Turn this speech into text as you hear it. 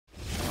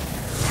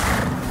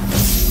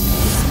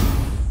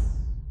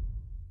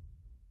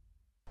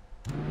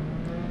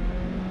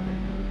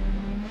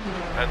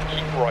and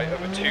keep right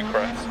over 2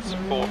 crests,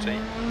 40.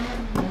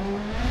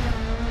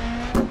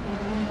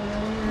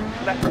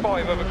 Left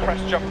 5 over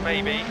crest jump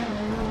maybe,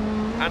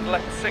 and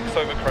left 6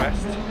 over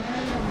crest,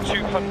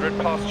 200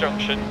 past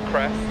junction,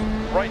 crest,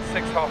 right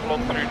 6 half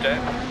long through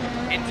dip,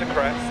 into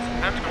crest,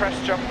 and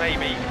crest jump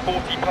maybe,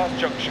 40 past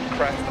junction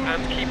crest,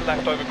 and keep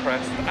left over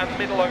crest, and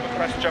middle over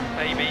crest jump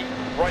maybe,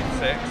 right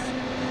 6,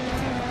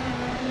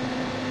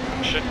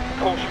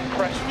 caution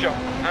crest jump,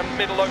 and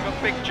middle over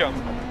big jump,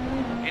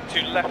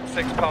 into left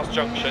 6 past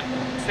junction,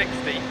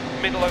 60,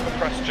 middle over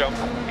crest jump,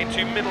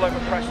 into middle over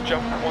crest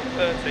jump,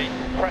 130,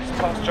 crest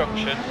past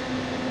junction,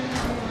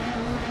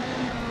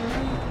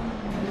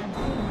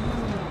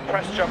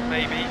 crest jump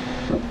maybe,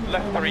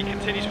 left 3,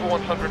 continues for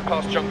 100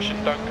 past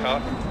junction, don't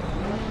cut,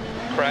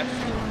 crest,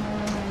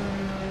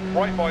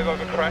 right 5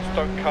 over crest,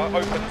 don't cut,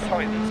 open,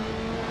 tightens,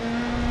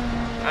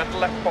 and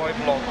left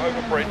 5 long,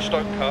 over bridge,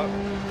 don't cut,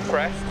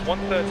 crest,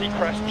 130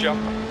 crest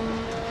jump,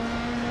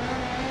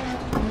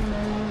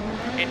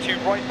 into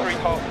right 3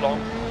 half long,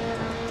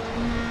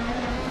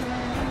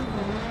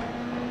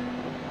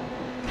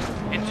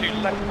 into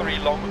left 3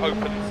 long,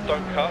 opens,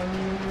 don't cut,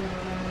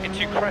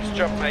 into crest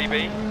jump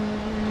maybe,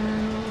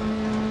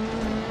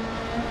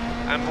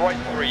 and right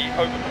 3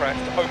 over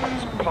crest,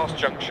 opens past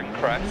junction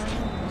crest,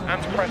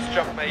 and crest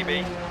jump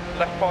maybe,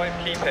 left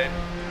 5 keep in,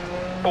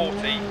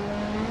 40,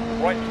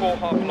 right 4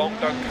 half long,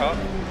 don't cut,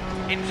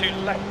 into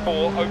left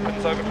 4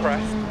 opens over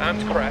crest,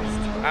 and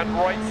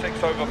right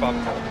 6 over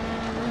bump,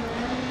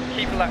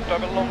 keep left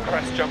over long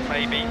crest jump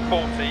maybe,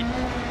 40,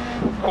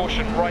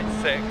 caution right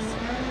 6,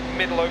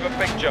 middle over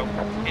big jump,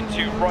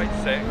 into right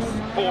 6,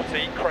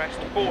 40, crest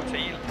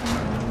 40,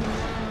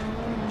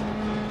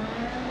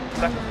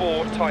 left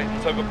 4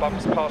 tightens over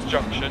bumps past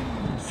junction,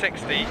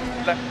 60,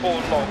 left 4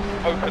 long,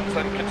 opens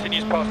and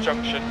continues past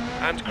junction,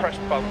 and crest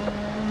bump,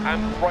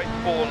 and right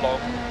 4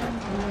 long,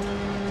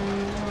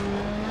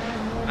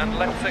 and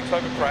left 6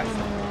 over crest,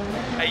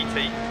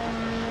 80,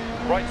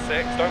 right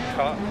 6, don't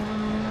cut,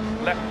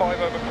 left 5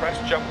 over crest,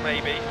 jump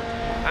maybe,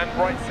 and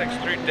right 6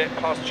 through dip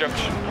past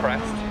junction,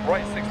 crest,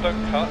 right 6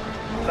 don't cut,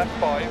 left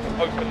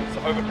 5 opens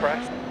over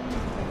crest,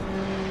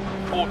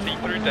 40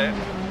 through dip,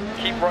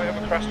 keep right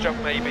over crest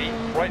jump maybe,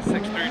 right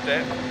 6 through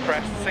dip,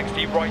 crest,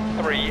 60 right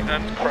 3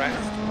 and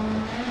crest,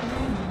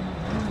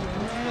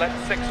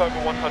 left 6 over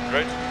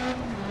 100,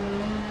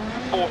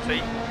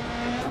 40,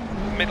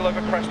 middle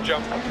over crest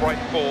jump, right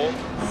 4,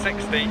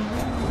 60,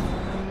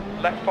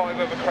 left 5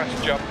 over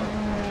crest jump,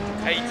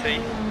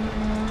 80,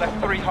 left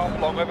 3 half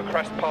long over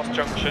crest past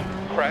junction,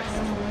 crest,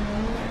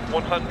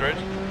 100,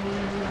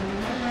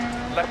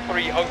 left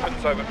 3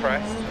 opens over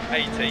crest,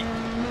 80,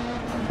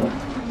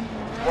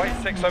 right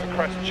 6 over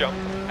crest jump,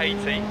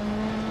 80,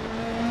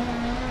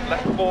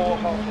 left 4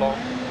 half long,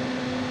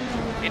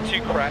 into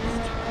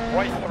crest,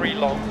 right 3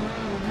 long,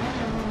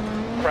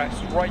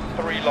 crest, right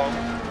 3 long,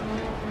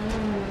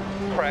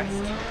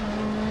 crest,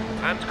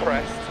 and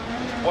crest,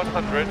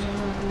 100,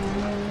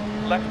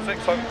 left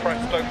 6 over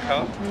crest, don't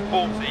cut,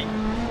 40,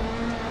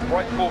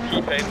 right 4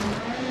 keep in,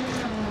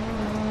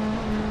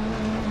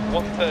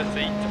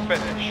 130 to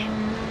finish.